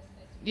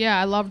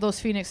loved those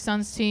Phoenix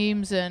Suns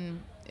teams,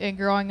 and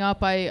growing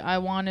up, I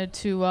wanted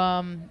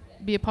to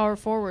be a power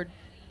forward.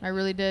 I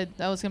really did.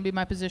 That was going to be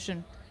my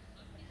position.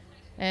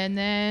 And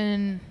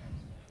then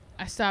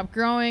I stopped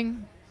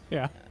growing.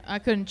 Yeah. I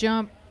couldn't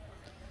jump.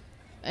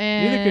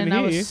 And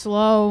I was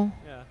slow.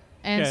 Yeah.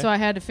 And so I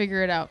had to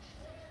figure it out.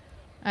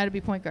 I had to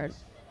be point guard.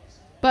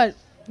 But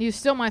he was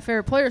still my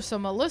favorite player. So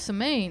Melissa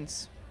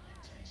Maines,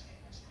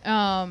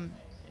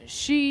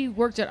 she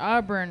worked at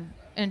Auburn.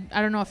 And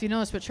I don't know if you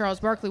know this, but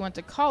Charles Barkley went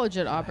to college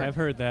at Auburn. I've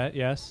heard that,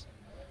 yes.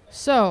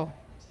 So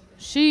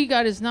she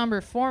got his number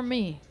for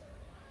me.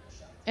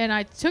 And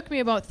it took me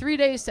about 3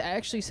 days to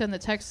actually send the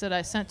text that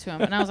I sent to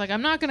him. And I was like,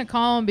 I'm not going to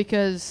call him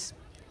because,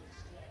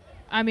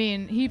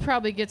 he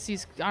probably gets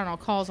these,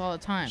 calls all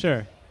the time.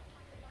 Sure.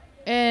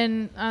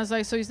 And I was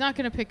like, so he's not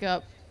going to pick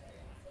up.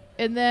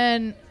 And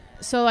then,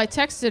 so I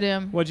texted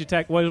him. What'd you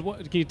text?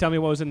 Can you tell me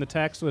what was in the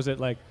text? Was it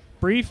like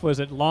brief? Was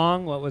it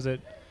long? What was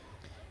it?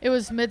 It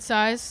was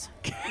mid-sized.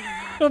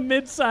 A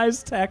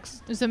mid-sized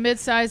text. It was a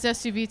mid-sized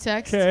SUV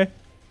text. Okay.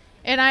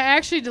 And I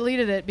actually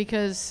deleted it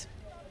because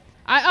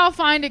I'll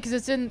find it because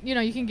it's in,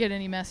 you can get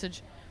any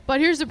message. But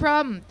here's the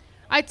problem.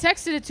 I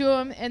texted it to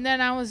him, and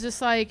then I was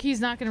just like, he's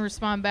not going to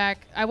respond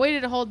back. I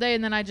waited a whole day,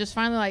 and then I just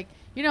finally,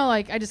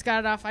 I just got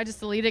it off. I just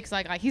deleted it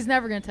because, he's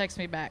never going to text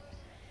me back.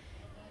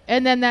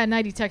 And then that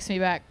night he texted me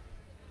back.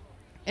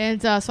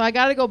 And so I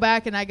got to go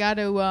back, and I got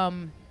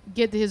to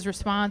get to his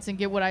response and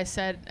get what I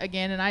said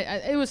again.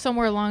 And it was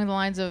somewhere along the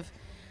lines of,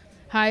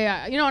 hi,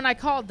 and I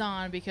called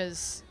Dawn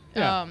because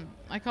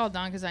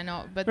I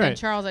know. But then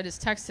Charles, I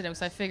just texted him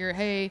because I figured,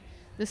 hey,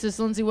 this is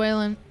Lindsay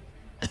Whalen.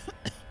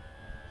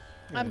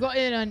 I'm going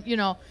in, and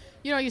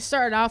you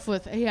start off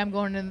with, hey,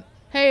 going to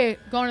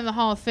the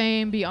Hall of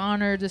Fame, be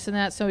honored, this and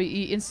that. So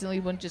he instantly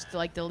wouldn't just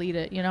delete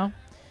it,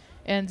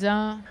 And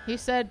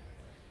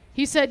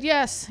he said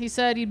yes. He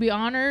said he'd be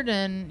honored,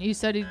 and he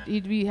said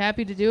he'd be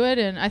happy to do it.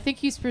 And I think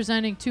he's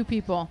presenting 2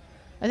 people.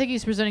 I think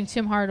he's presenting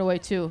Tim Hardaway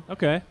too.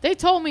 Okay. They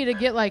told me to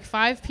get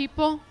 5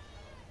 people,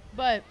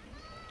 but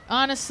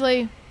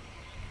honestly,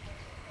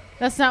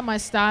 that's not my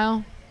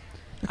style.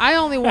 I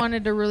only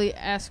wanted to really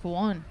ask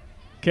one.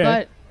 Okay.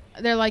 But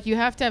they're like, you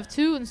have to have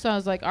 2, and so I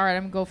was like, all right,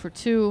 I'm gonna go for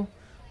 2,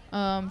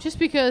 just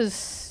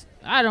because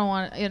I don't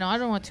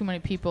want too many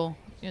people.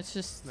 It's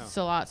just it's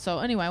a lot. So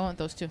anyway, I want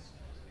those 2.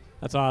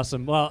 That's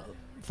awesome. Well,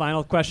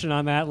 final question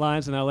on that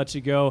lines, and I'll let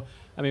you go.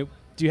 I mean,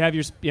 do you have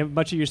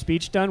much of your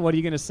speech done? What are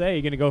you going to say? Are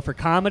you going to go for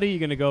comedy? Are you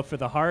going to go for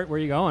the heart? Where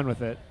are you going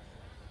with it?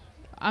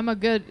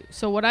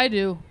 So what I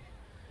do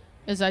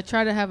is I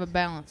try to have a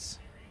balance.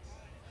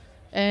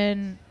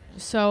 And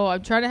so I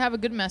try to have a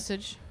good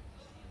message.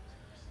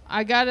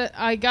 I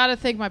gotta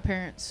thank my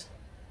parents.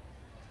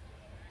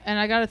 And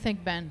I gotta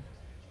thank Ben.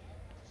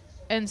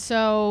 And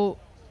so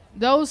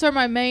these are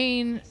my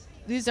main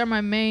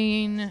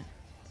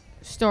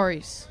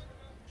stories.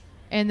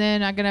 And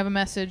then I'm gonna have a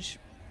message.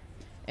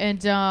 And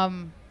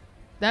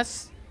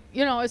that's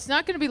it's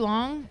not gonna be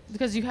long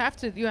because you have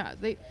to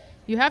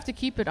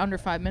keep it under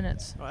 5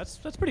 minutes. Oh,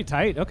 that's pretty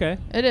tight. Okay.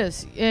 It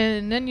is.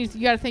 And then you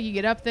got to think you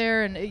get up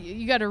there and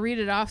you got to read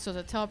it off so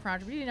it's a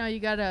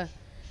teleprompter.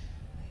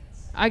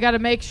 I got to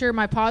make sure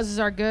my pauses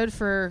are good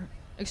for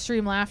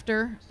extreme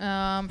laughter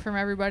from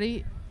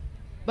everybody.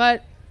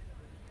 But,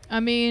 I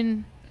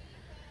mean,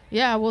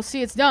 yeah, we'll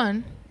see. It's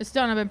done. I've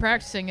been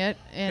practicing it.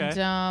 And,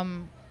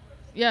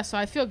 so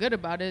I feel good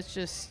about it.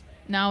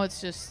 Now it's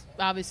just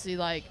obviously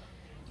like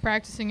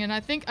practicing. And I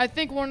think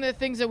one of the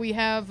things that we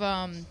have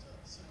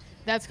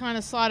that's kind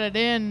of slotted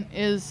in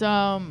is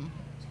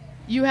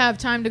you have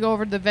time to go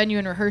over to the venue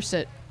and rehearse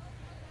it.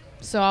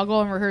 So I'll go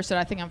and rehearse it,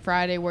 I think, on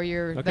Friday where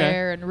you're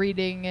there and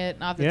reading it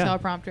off the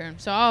teleprompter.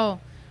 So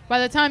by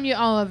the time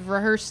I'll have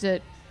rehearsed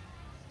it,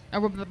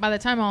 or by the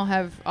time I'll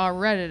have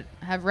read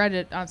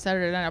it on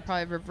Saturday night, I'll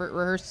probably have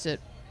rehearsed it,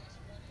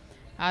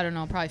 I don't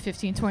know, probably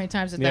 15, 20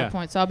 times at that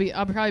point. So I'll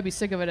probably be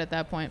sick of it at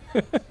that point.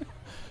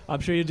 I'm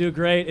sure you do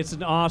great. It's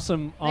an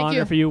awesome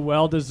honor for you.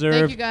 Well deserved.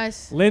 Thank you,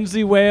 guys.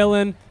 Lindsay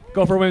Whalen,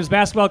 Gopher women's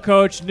basketball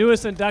coach,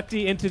 newest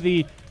inductee into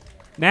the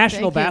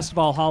National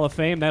Basketball Hall of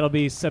Fame. That'll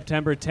be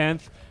September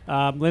 10th.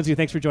 Lindsay,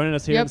 thanks for joining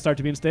us here on the Start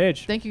to Bean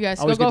stage. Thank you, guys.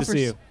 Always good to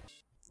see you.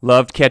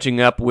 Loved catching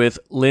up with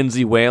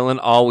Lindsay Whalen.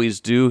 Always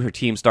do. Her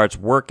team starts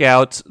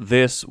workouts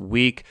this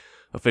week.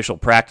 Official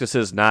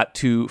practices not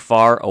too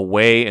far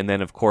away. And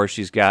then, of course,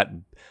 she's got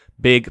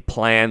big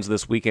plans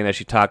this weekend, as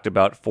she talked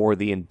about, for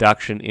the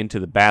induction into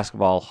the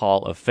Basketball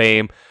Hall of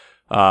Fame.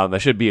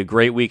 That should be a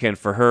great weekend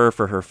for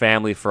her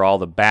family, for all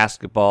the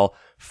basketball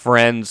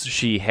friends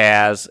she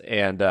has.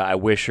 And I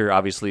wish her,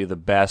 obviously, the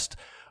best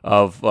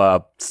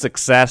of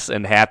success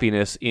and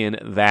happiness in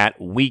that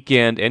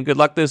weekend. And good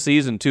luck this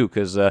season, too,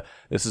 because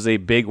this is a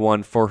big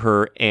one for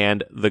her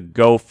and the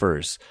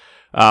Gophers.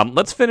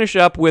 Let's finish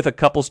up with a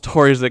couple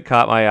stories that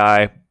caught my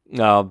eye.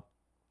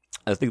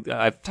 I think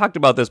I've talked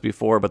about this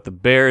before, but the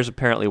Bears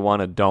apparently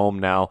want a dome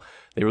now.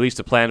 They released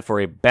a plan for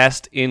a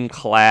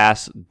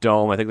best-in-class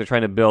dome. I think they're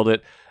trying to build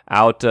it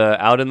out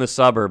in the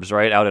suburbs,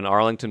 right, out in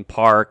Arlington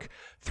Park.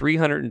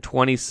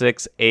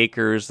 326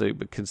 acres, the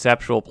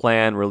conceptual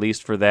plan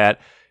released for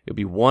that. It'll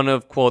be one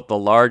of, quote, the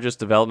largest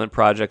development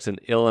projects in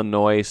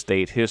Illinois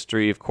state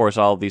history. Of course,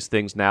 all of these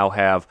things now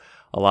have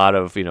a lot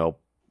of,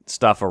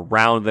 stuff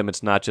around them.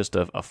 It's not just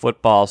a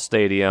football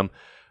stadium.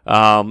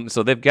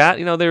 So they've got,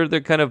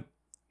 they're kind of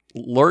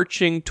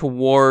lurching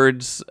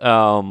towards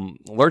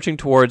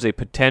a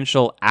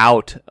potential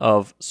out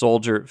of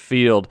Soldier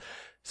Field.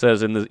 It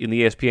says in the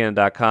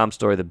ESPN.com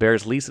story, the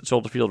Bears' lease at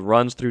Soldier Field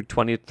runs through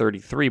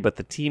 2033, but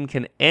the team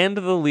can end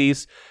the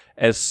lease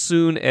as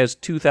soon as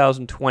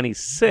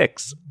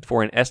 2026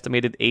 for an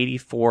estimated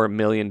 $84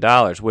 million,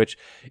 which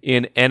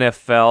in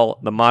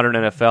the modern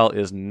NFL,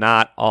 is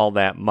not all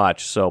that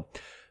much. So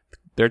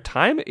their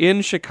time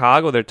in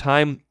Chicago, their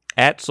time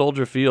at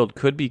Soldier Field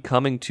could be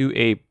coming to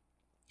a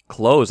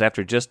close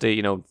after just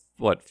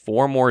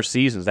 4 more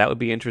seasons. That would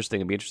be interesting.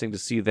 It'd be interesting to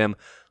see them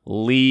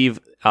leave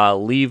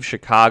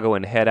Chicago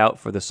and head out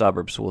for the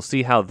suburbs. So we'll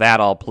see how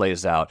that all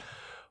plays out.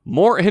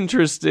 More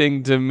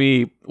interesting to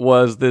me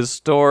was this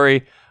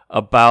story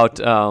about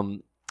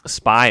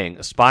spying.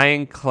 A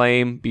spying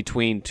claim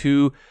between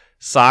 2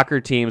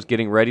 soccer teams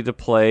getting ready to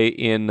play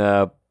in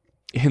the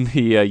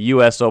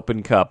U.S.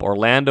 Open Cup.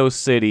 Orlando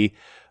City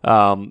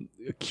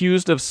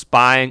accused of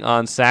spying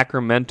on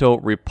Sacramento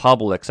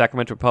Republic.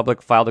 Sacramento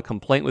Republic filed a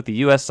complaint with the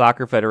U.S.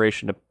 Soccer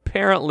Federation.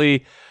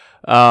 Apparently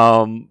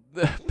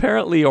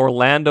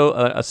Orlando,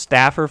 a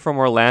staffer from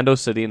Orlando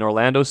City, and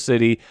Orlando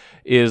City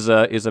is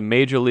a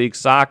Major League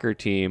Soccer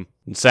team,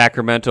 and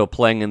Sacramento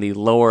playing in the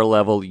lower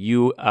level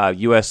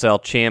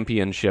USL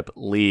Championship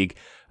League.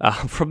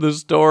 From the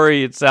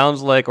story, it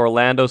sounds like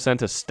Orlando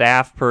sent a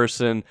staff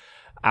person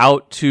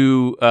out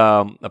to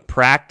a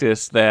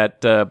practice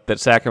that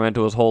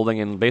Sacramento was holding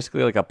in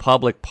basically like a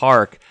public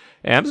park,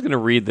 And I'm just going to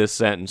read this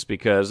sentence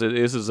because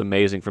this is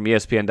amazing. From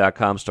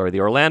ESPN.com story.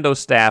 The Orlando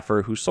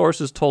staffer, whose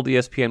sources told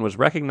ESPN was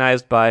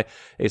recognized by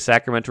a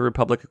Sacramento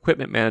Republic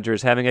equipment manager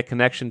as having a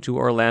connection to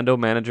Orlando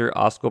manager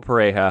Oscar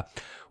Pareja,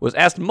 was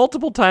asked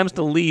multiple times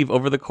to leave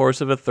over the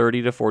course of a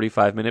 30 to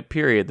 45-minute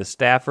period. The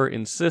staffer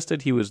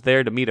insisted he was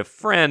there to meet a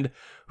friend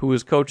who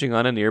was coaching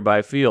on a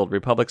nearby field.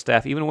 Republic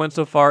staff even went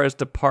so far as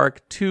to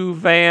park 2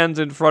 vans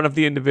in front of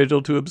the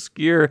individual to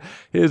obscure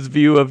his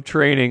view of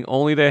training,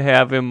 only to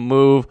have him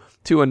move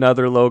to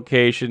another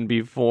location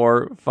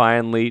before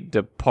finally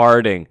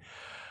departing.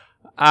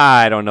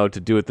 I don't know what to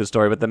do with this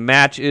story, but the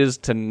match is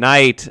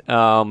tonight.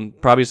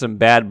 Probably some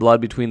bad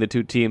blood between the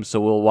two teams, so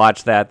we'll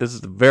watch that. This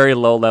is a very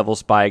low-level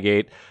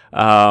Spygate,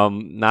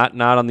 not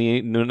on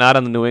the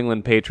New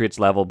England Patriots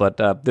level,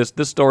 but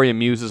this story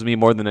amuses me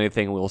more than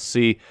anything. We'll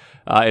see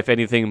if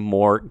anything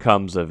more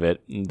comes of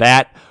it.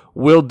 That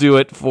will do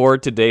it for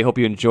today. Hope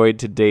you enjoyed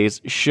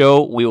today's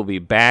show. We will be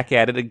back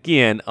at it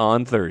again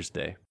on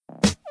Thursday.